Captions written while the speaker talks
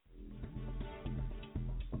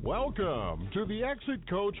Welcome to the Exit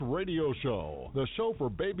Coach Radio Show, the show for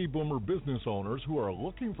baby boomer business owners who are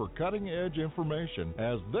looking for cutting-edge information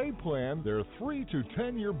as they plan their 3 to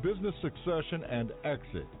 10-year business succession and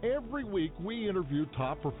exit. Every week, we interview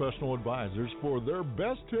top professional advisors for their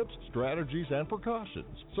best tips, strategies, and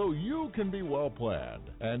precautions so you can be well-planned.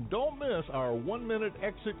 And don't miss our 1-minute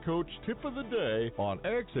Exit Coach tip of the day on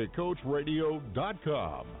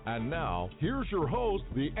ExitCoachRadio.com. And now, here's your host,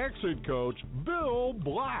 the Exit Coach, Bill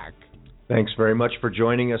Black. Thanks very much for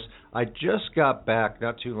joining us. I just got back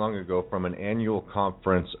not too long ago from an annual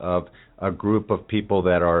conference of a group of people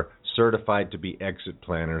that are certified to be exit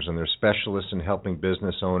planners, and they're specialists in helping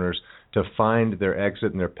business owners to find their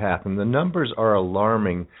exit and their path. And the numbers are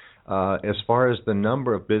alarming as far as the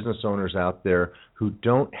number of business owners out there who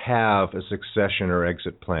don't have a succession or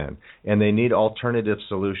exit plan, and they need alternative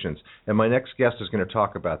solutions. And my next guest is going to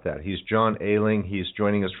talk about that. He's John Ayling. He's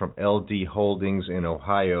joining us from LD Holdings in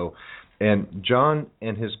Ohio. And John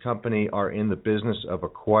and his company are in the business of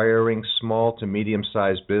acquiring small to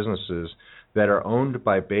medium-sized businesses that are owned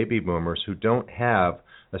by baby boomers who don't have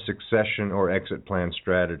a succession or exit plan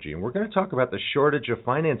strategy. And we're going to talk about the shortage of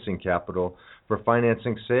financing capital for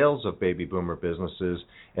financing sales of baby boomer businesses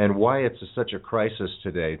and why it's such a crisis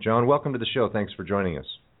today. John, welcome to the show. Thanks for joining us.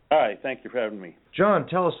 Hi, thank you for having me. John,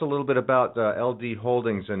 tell us a little bit about LD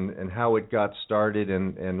Holdings and how it got started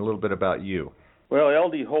and a little bit about you. Well,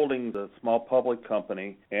 LD Holdings is a small public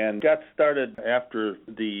company and got started after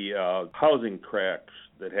the housing crash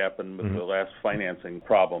that happened with the last financing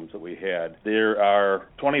problems that we had. There are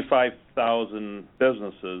 25,000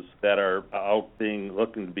 businesses that are out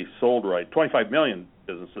looking to be sold right, 25 million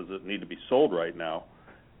businesses that need to be sold right now.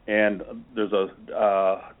 And there's a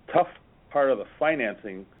tough part of the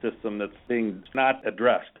financing system that's being not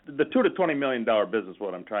addressed. The $2 to $20 million business,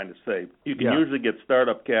 what I'm trying to say, you can usually get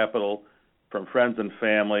startup capital from friends and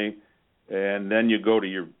family, and then you go to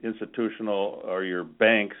your institutional or your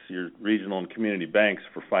banks, your regional and community banks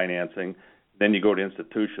for financing. Then you go to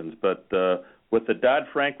institutions. But with the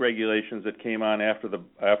Dodd-Frank regulations that came on after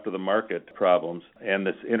the market problems and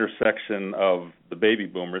this intersection of the baby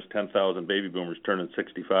boomers, 10,000 baby boomers turning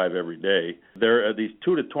 65 every day, there are these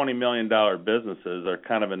 $2 to $20 million businesses are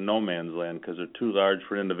kind of in no man's land because they're too large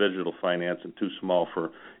for individual finance and too small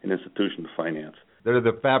for an institution to finance. They're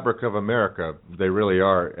the fabric of America. They really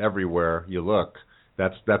are everywhere you look.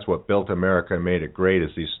 That's what built America and made it great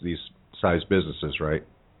is these size businesses, right?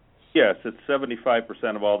 Yes, it's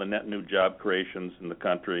 75% of all the net new job creations in the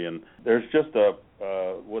country. And there's just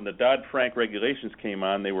when the Dodd-Frank regulations came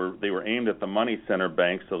on, they were aimed at the money center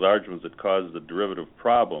banks, the large ones that caused the derivative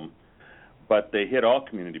problem. But they hit all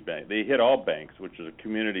community banks. They hit all banks, which are the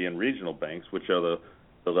community and regional banks, which are the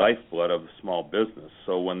lifeblood of the small business.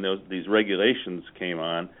 So when these regulations came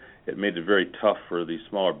on, it made it very tough for these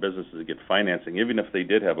smaller businesses to get financing, even if they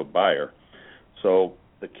did have a buyer. So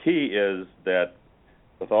the key is that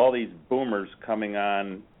with all these boomers coming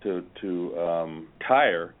on to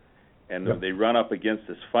tire, and they run up against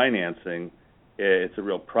this financing, it's a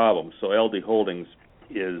real problem. So LD Holdings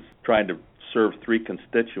is trying to serve three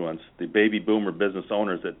constituents: the baby boomer business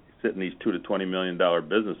owners that sit in these $2 to $20 million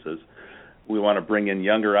businesses. We want to bring in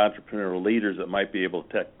younger entrepreneurial leaders that might be able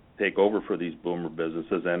to take over for these boomer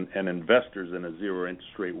businesses and investors in a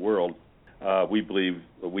zero-interest rate world. We believe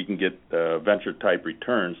we can get venture-type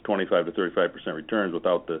returns, 25 to 35% returns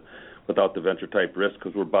without the venture-type risk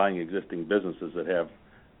because we're buying existing businesses that have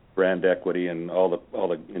brand equity and all the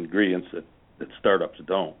ingredients that startups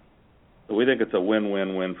don't. So we think it's a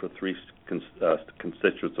win-win-win for three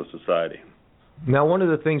constituents of society. Now, one of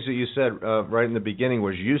the things that you said right in the beginning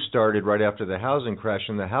was you started right after the housing crash,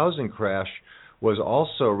 and the housing crash was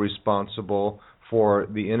also responsible for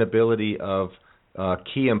the inability of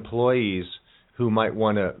key employees who might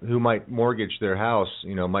mortgage their house,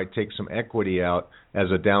 might take some equity out as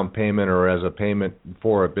a down payment or as a payment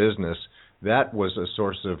for a business. That was a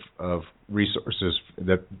source of resources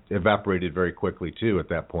that evaporated very quickly too at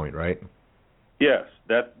that point, right? Yes,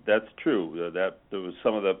 that's true. That there was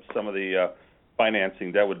some of the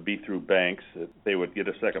financing that would be through banks. They would get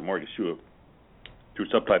a second mortgage through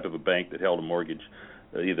some type of a bank that held a mortgage,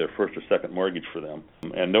 either first or second mortgage for them.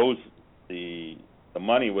 And the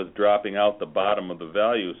money was dropping out the bottom of the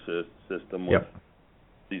value system with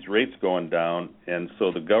these rates going down, and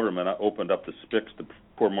so the government opened up the spigots to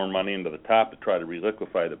pour more money into the top to try to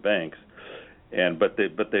reliquify the banks. But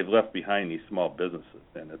they've left behind these small businesses,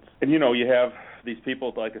 and you have these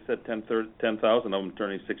people, like I said, 10,000 of them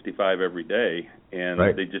turning 65 every day, and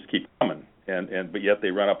they just keep coming, but yet they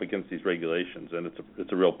run up against these regulations, and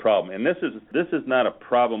it's a real problem. And this is not a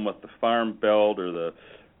problem with the Farm Belt or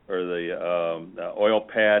oil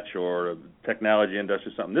patch or technology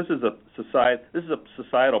industry or something. This is a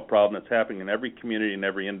societal problem that's happening in every community and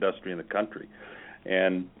every industry in the country,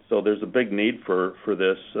 and so there's a big need for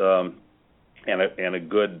this and a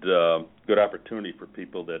good opportunity for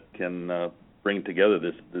people that can bring together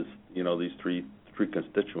these three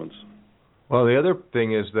constituents. Well, the other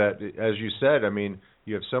thing is that, as you said, I mean,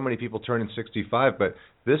 you have so many people turning 65, but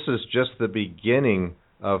this is just the beginning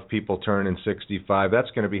of people turning 65.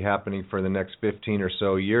 That's going to be happening for the next 15 or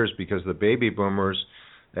so years, because the baby boomers,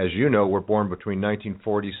 as you know, were born between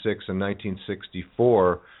 1946 and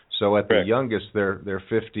 1964. So at the youngest, they're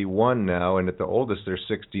 51 now, and at the oldest, they're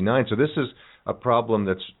 69. So this is a problem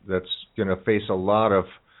that's going to face a lot of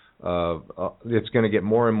it's going to get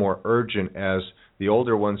more and more urgent as the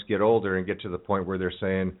older ones get older and get to the point where they're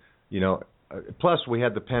saying, plus we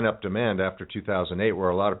had the pent-up demand after 2008 where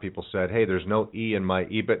a lot of people said, hey, there's no E in my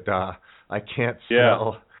EBITDA. I can't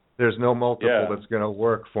sell. Yeah. There's no multiple that's going to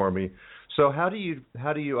work for me. So how do you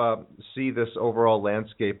see this overall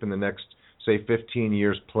landscape in the next, say, 15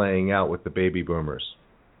 years playing out with the baby boomers?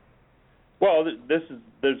 Well,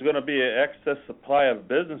 there's going to be an excess supply of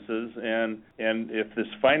businesses, and if this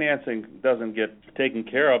financing doesn't get taken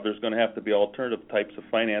care of, there's going to have to be alternative types of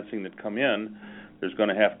financing that come in. There's going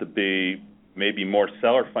to have to be maybe more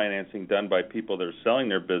seller financing done by people that are selling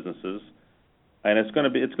their businesses, and it's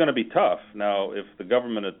going to be tough. Now, if the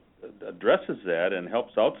government addresses that and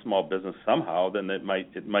helps out small business somehow, then it might.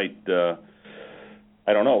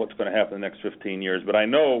 I don't know what's going to happen in the next 15 years, but I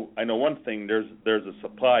know one thing. There's a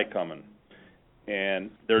supply coming. And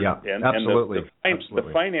absolutely. The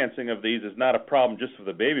financing of these is not a problem just for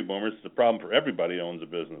the baby boomers. It's a problem for everybody who owns a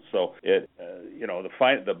business. So the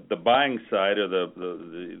buying side or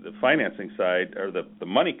the financing side or the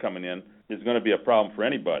money coming in is going to be a problem for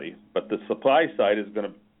anybody. But the supply side is going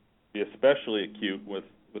to be especially acute with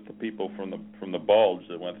the people from the bulge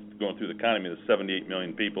that went going through the economy. The 78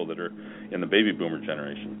 million people that are in the baby boomer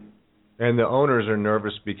generation. And the owners are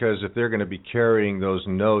nervous because if they're going to be carrying those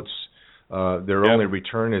notes, their only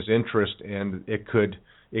return is interest, and it could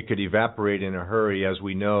evaporate in a hurry. As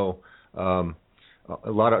we know, a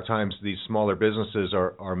lot of times these smaller businesses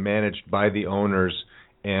are managed by the owners,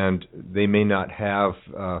 and they may not have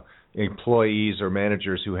employees or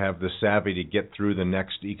managers who have the savvy to get through the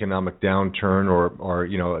next economic downturn or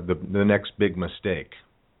the next big mistake.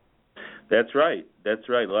 That's right. A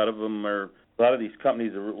lot of these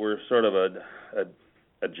companies were sort of a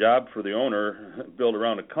job for the owner built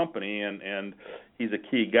around a company, and he's a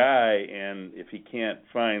key guy, and if he can't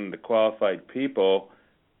find the qualified people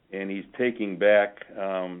and he's taking back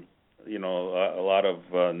a lot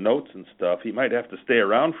of notes and stuff, he might have to stay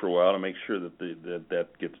around for a while to make sure that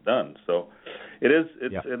gets done. So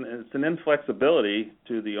it's an inflexibility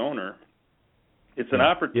to the owner. It's an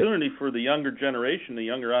opportunity for the younger generation, the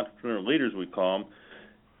younger entrepreneur leaders we call them,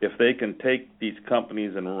 if they can take these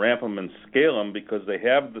companies and ramp them and scale them, because they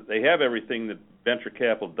have everything that venture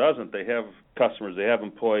capital doesn't. They have customers, they have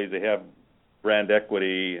employees, they have brand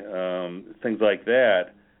equity, things like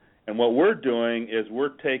that. And what we're doing is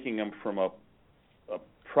we're taking them from a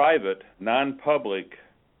private, non-public,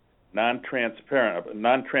 non-transparent,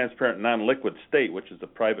 non-liquid state, which is the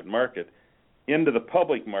private market, into the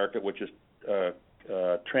public market, which is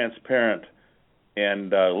transparent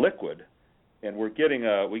and liquid. And we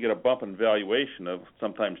get a bump in valuation of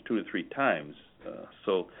sometimes 2 to 3 times.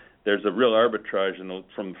 So there's a real arbitrage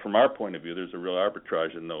from our point of view. There's a real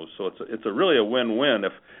arbitrage in those. So it's really a win-win.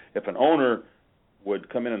 If an owner would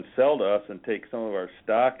come in and sell to us and take some of our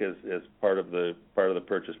stock as part of the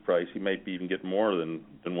purchase price, he might even get more than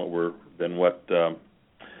what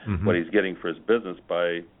he's getting for his business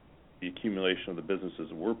by the accumulation of the businesses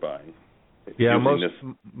that we're buying. Yeah,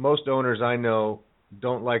 most owners I know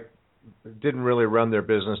didn't really run their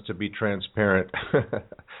business to be transparent.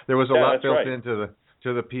 There was a lot built into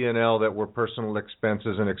the P&L that were personal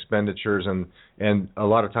expenses and expenditures, and a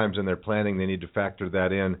lot of times in their planning they need to factor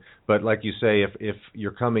that in. But like you say, if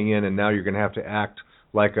you're coming in and now you're going to have to act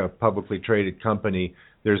like a publicly traded company,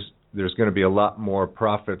 there's going to be a lot more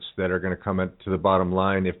profits that are going to come to the bottom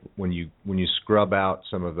line when you scrub out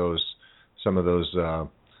some of those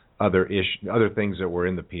other things that were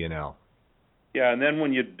in the P&L. Yeah, and then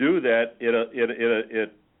when you do that,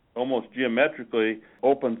 it almost geometrically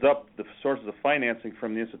opens up the sources of financing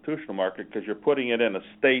from the institutional market, because you're putting it in a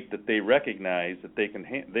state that they recognize that they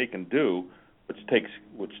can do, which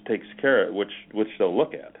takes care of which they'll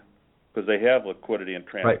look at, because they have liquidity and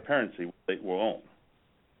transparency they will own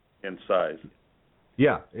in size.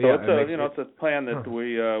 Yeah. So it's a plan that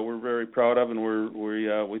we're very proud of, and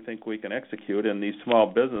we think we can execute. And these small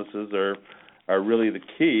businesses are are really the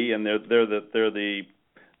key, and they're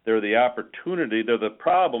the opportunity. They're the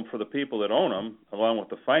problem for the people that own them, along with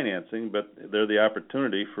the financing, but they're the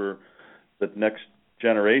opportunity for the next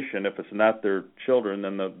generation. If it's not their children,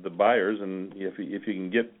 then the buyers. And if you can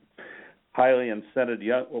get highly incented,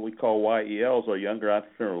 what we call YELs, or younger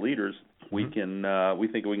entrepreneurial leaders, we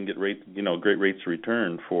think we can get great rates of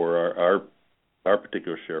return for our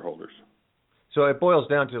particular shareholders. So it boils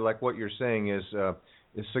down to, like, what you're saying is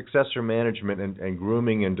successor management and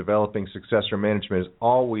grooming and developing successor management is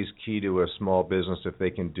always key to a small business if they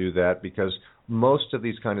can do that, because most of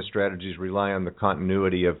these kind of strategies rely on the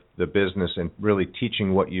continuity of the business and really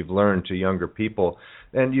teaching what you've learned to younger people.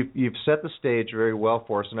 And you've set the stage very well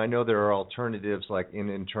for us, and I know there are alternatives like in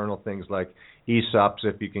internal things like ESOPs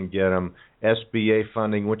if you can get them, SBA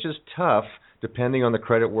funding, which is tough depending on the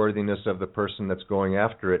creditworthiness of the person that's going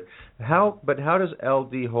after it. But how does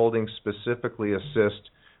LD Holdings specifically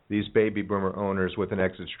assist these baby boomer owners with an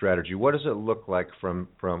exit strategy? What does it look like from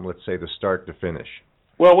let's say the start to finish?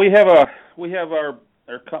 Well, we have our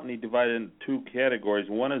company divided into two categories.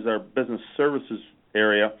 One is our business services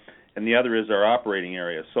area, and the other is our operating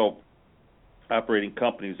area. So, operating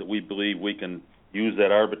companies that we believe we can use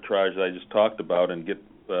that arbitrage that I just talked about and get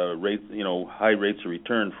high rates of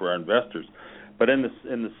return for our investors. But in this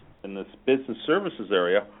business services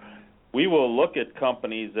area, we will look at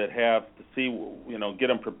companies that have to see, get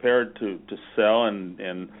them prepared to sell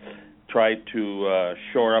and try to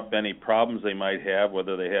shore up any problems they might have,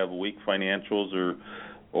 whether they have weak financials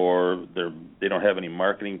or they don't have any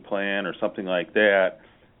marketing plan or something like that,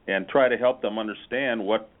 and try to help them understand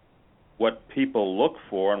what people look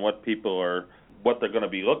for and what they're going to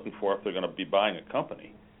be looking for if they're going to be buying a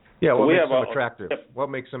company. Yeah, what makes them attractive?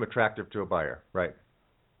 What makes them attractive to a buyer, right?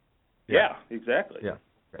 Yeah, exactly. Yeah.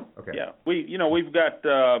 Okay. Yeah, we've got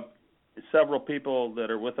several people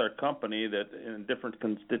that are with our company that in different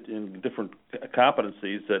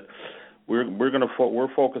competencies that we're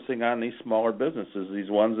focusing on these smaller businesses,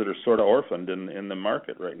 these ones that are sort of orphaned in the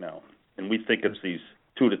market right now, and we think it's these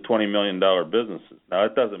 $2 to $20 million businesses. Now,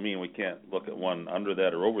 that doesn't mean we can't look at one under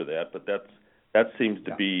that or over that, but that seems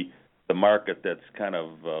to be the market that's kind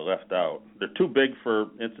of left out. They're too big for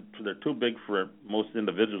most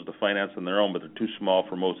individuals to finance on their own, but they're too small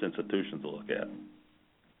for most institutions to look at.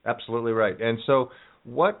 Absolutely right. And so,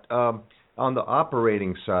 what on the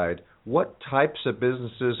operating side, what types of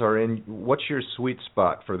businesses are in? What's your sweet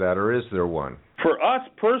spot for that, or is there one? For us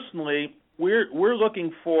personally, we're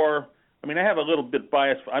looking for. I mean, I have a little bit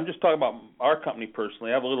bias. I'm just talking about our company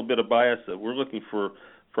personally. I have a little bit of bias that we're looking for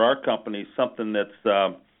our company something that's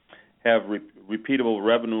have repeatable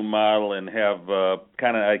revenue model and have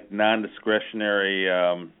kind of like non-discretionary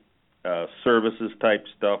services type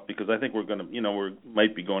stuff, because I think we're going to, we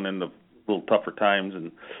might be going into a little tougher times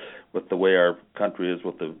and with the way our country is,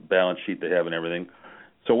 with the balance sheet they have and everything.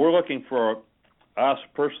 So we're looking for us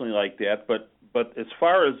personally like that. But as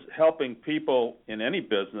far as helping people in any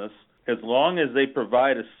business, as long as they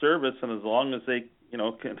provide a service and as long as they,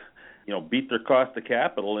 can, beat their cost of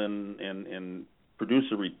capital and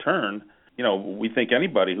produce a return, we think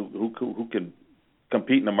anybody who can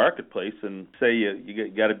compete in the marketplace and say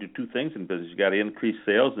you got to do two things in business. You got to increase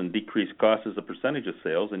sales and decrease costs as a percentage of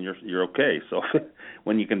sales, and you're okay. So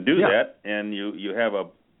when you can do that and you have a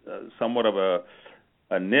somewhat of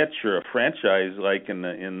a niche or a franchise like in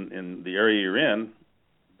the area you're in,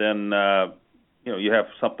 then you have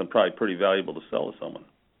something probably pretty valuable to sell to someone.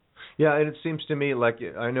 Yeah, and it seems to me like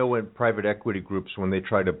I know when private equity groups, when they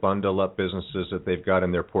try to bundle up businesses that they've got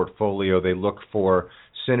in their portfolio, they look for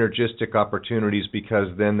synergistic opportunities because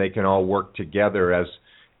then they can all work together as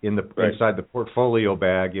inside the portfolio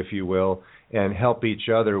bag, if you will, and help each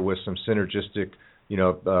other with some synergistic,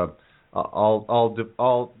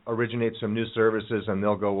 I'll originate some new services and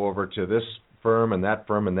they'll go over to this firm and that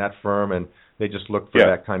firm and that firm, and they just look for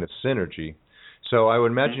that kind of synergy. So I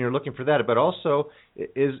would imagine you're looking for that, but also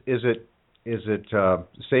is it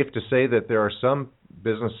safe to say that there are some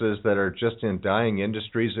businesses that are just in dying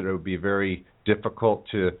industries that it would be very difficult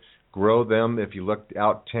to grow them if you looked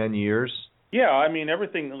out 10 years? Yeah, I mean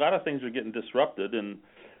a lot of things are getting disrupted, and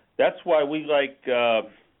that's why we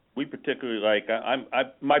particularly like.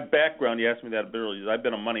 My background, you asked me that a bit earlier, is I've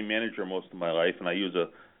been a money manager most of my life, and I use a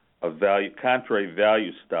contrary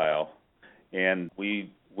value style, and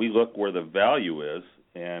we look where the value is,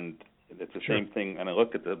 and it's the same thing. And I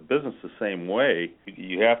look at the business the same way.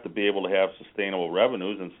 You have to be able to have sustainable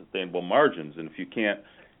revenues and sustainable margins. And if you can't,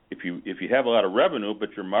 if you have a lot of revenue but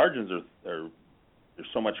your margins are there's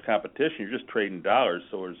so much competition, you're just trading dollars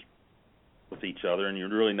with each other, and you're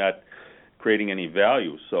really not creating any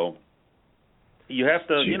value. So you have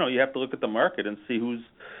to, you have to look at the market and see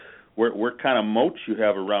what kind of moats you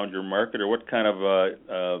have around your market, or what kind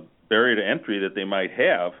of barrier to entry that they might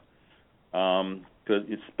have. Because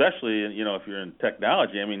especially, if you're in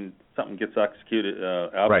technology, I mean, something gets executed,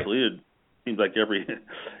 obsoleted. Right. Seems like every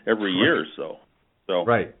year or so. So.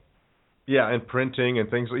 Right. Yeah, and printing and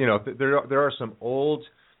things. There are some old,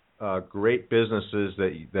 great businesses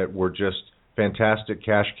that were just fantastic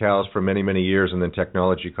cash cows for many, many years, and then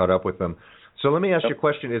technology caught up with them. So let me ask you a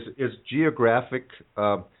question: Is geographic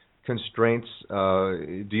constraints?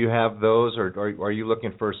 Do you have those, or are you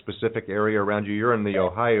looking for a specific area around you? You're in the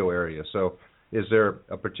Ohio area, so is there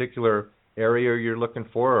a particular area you're looking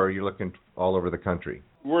for, or are you looking all over the country?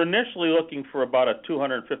 We're initially looking for about a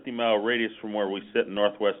 250-mile radius from where we sit in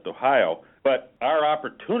Northwest Ohio, but our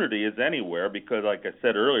opportunity is anywhere because, like I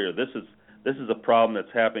said earlier, this is a problem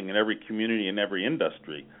that's happening in every community and every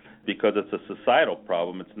industry because it's a societal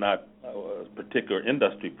problem. It's not a particular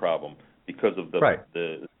industry problem because of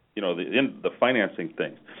the financing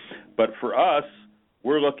things. But for us,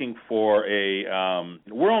 we're looking for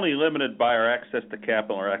we're only limited by our access to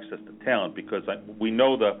capital or access to talent because we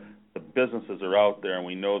know the businesses are out there, and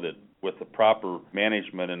we know that with the proper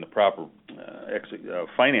management and the proper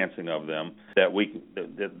financing of them, that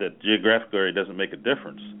geographical area doesn't make a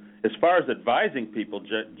difference. As far as advising people,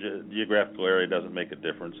 geographical area doesn't make a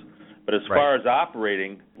difference. But as far as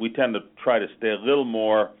operating, we tend to try to stay a little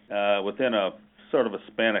more within a sort of a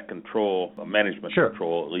span of control, a management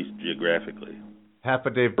control, at least geographically. Half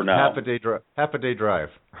a day drive.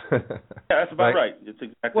 Yeah, that's about right. It's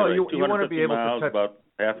exactly right. You want to be able miles, to touch, about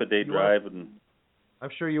half a day drive, and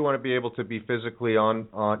I'm sure you want to be able to be physically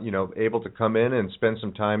able to come in and spend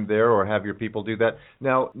some time there, or have your people do that.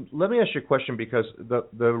 Now, let me ask you a question, because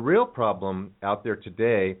the real problem out there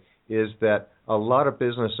today is that a lot of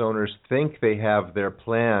business owners think they have their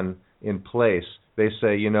plan in place. They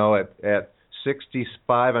say, at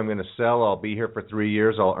 65, I'm going to sell. I'll be here for 3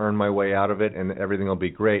 years. I'll earn my way out of it, and everything will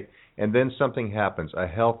be great. And then something happens, a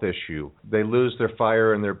health issue. They lose their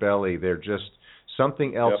fire in their belly.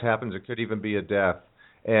 Something else happens. It could even be a death.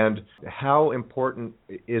 And how important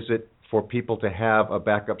is it for people to have a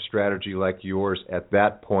backup strategy like yours at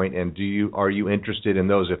that point? And are you interested in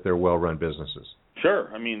those if they're well-run businesses?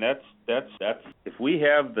 Sure. I mean, that's if we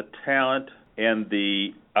have the talent and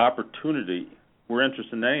the opportunity, we're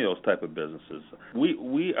interested in any of those type of businesses.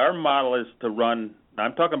 Our model is to run.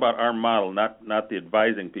 I'm talking about our model, not the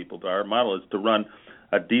advising people. Our model is to run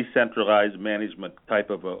a decentralized management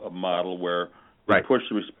type of a model where we push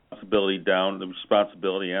the responsibility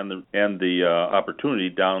and the opportunity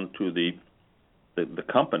down to the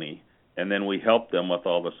company, and then we help them with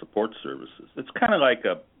all the support services. It's kind of like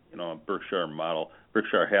a Berkshire model,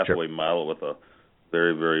 Berkshire Hathaway model with a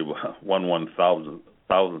very, very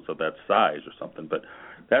 1/1000th of that size or something. But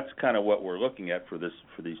that's kind of what we're looking at for these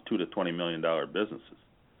 $2 to $20 million businesses.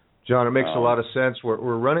 John, it makes a lot of sense.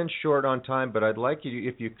 We're running short on time, but I'd like you,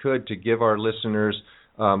 if you could, to give our listeners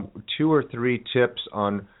 2 or 3 tips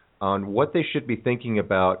on what they should be thinking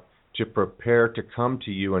about to prepare to come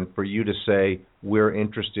to you and for you to say, we're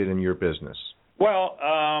interested in your business. Well,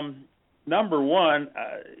 number one,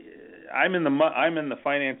 I'm in the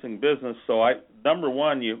financing business, so number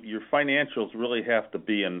one, your financials really have to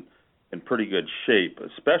be in pretty good shape,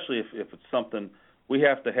 especially if it's something we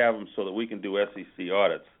have to have them so that we can do SEC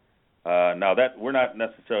audits. Now that we're not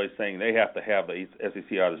necessarily saying they have to have the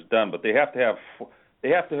SEC audits done, but they have to have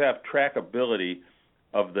trackability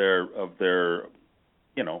of their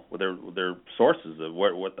sources of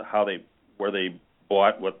where they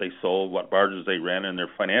bought, what they sold, what barges they ran, in their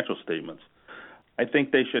financial statements. I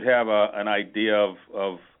think they should have an idea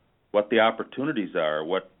of what the opportunities are.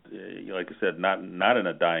 What, like I said, not in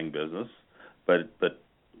a dying business, but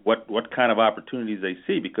what kind of opportunities they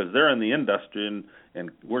see, because they're in the industry and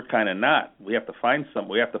we're kind of not. We have to find some.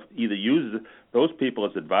 We have to either use those people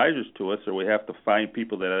as advisors to us, or we have to find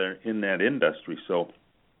people that are in that industry. So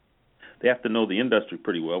they have to know the industry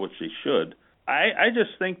pretty well, which they should. I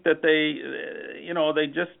just think that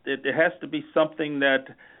it has to be something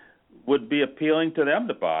that would be appealing to them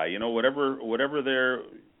to buy. Whatever their,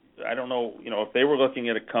 I don't know, if they were looking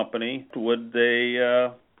at a company, what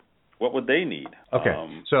would they need?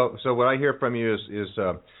 Okay. So what I hear from you is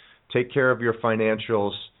take care of your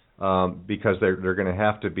financials because they're going to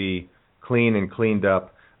have to be clean and cleaned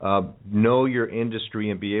up. Know your industry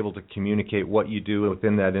and be able to communicate what you do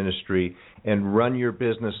within that industry, and run your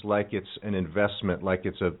business like it's an investment,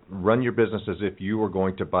 run your business as if you were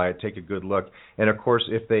going to buy it. Take a good look. And of course,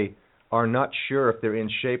 if they are not sure if they're in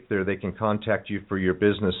shape there, they can contact you for your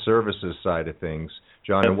business services side of things.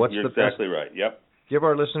 John, and what's You're the exactly best, right. Yep. give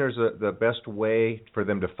our listeners the best way for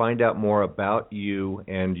them to find out more about you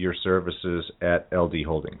and your services at LD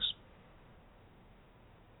Holdings.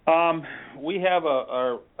 We have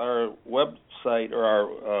our website, or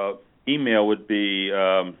our email would be,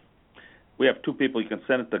 we have two people. You can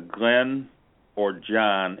send it to Glenn or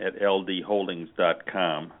John at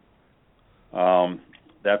ldholdings.com.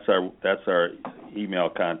 That's our email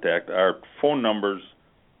contact. Our phone number's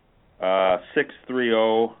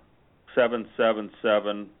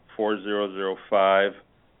 630-777-4005.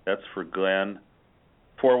 That's for Glenn.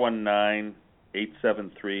 419-873-0454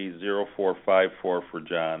 for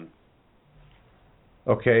John.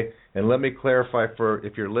 Okay, and let me clarify for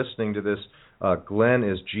if you're listening to this, Glenn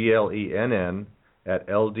is Glenn at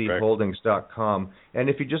ldholdings.com. And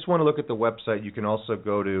if you just want to look at the website, you can also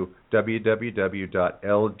go to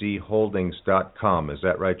www.ldholdings.com. Is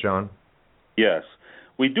that right, John? Yes.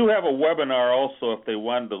 We do have a webinar also if they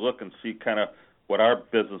wanted to look and see kind of what our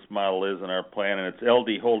business model is and our plan, and it's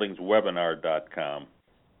ldholdingswebinar.com.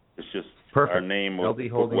 It's just perfect. Our name with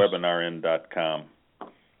webinarin.com.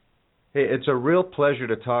 Hey, it's a real pleasure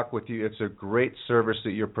to talk with you. It's a great service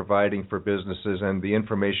that you're providing for businesses, and the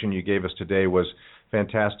information you gave us today was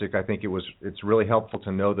fantastic. I think it's really helpful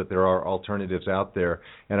to know that there are alternatives out there,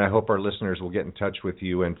 and I hope our listeners will get in touch with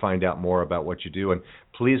you and find out more about what you do. And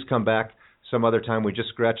please come back some other time. We just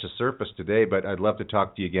scratched the surface today, but I'd love to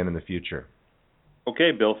talk to you again in the future.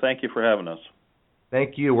 Okay, Bill. Thank you for having us.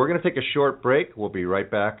 Thank you. We're going to take a short break. We'll be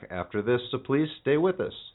right back after this, so please stay with us.